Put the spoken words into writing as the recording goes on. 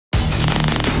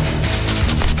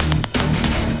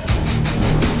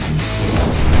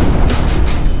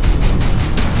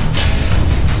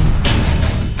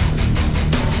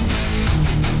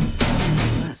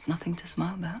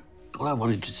All I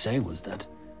wanted to say was that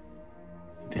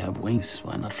if you have wings,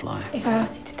 why not fly? If I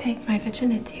asked you to take my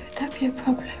virginity, would that be a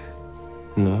problem?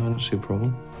 No, I don't see a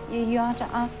problem. You are to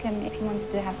ask him if he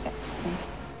wanted to have sex with me.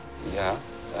 Yeah,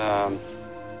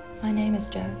 My name is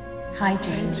Joe. Hi,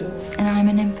 Joe. And I'm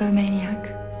a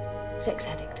nymphomaniac. Sex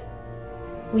addict.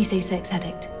 We say sex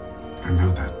addict. I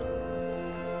know that.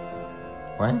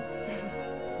 What?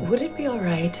 Would it be all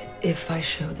right if I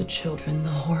show the children the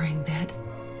whoring bed?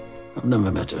 I've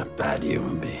never met a bad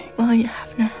human being. Well, you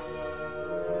have now.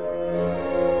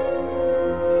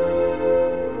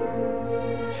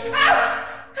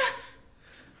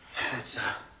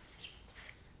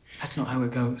 That's not how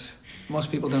it goes. Most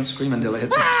people don't scream until they hit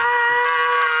the...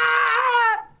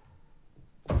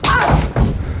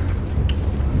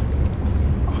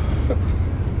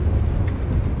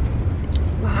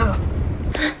 Wow.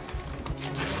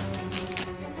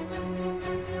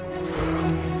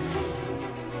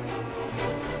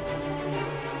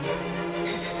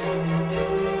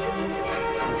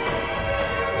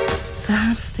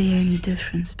 Perhaps the only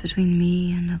difference between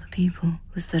me and other people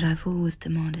was that I've always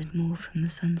demanded more from the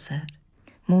sunset.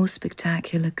 More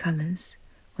spectacular colors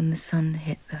when the sun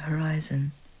hit the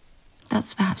horizon.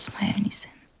 That's perhaps my only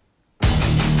sin.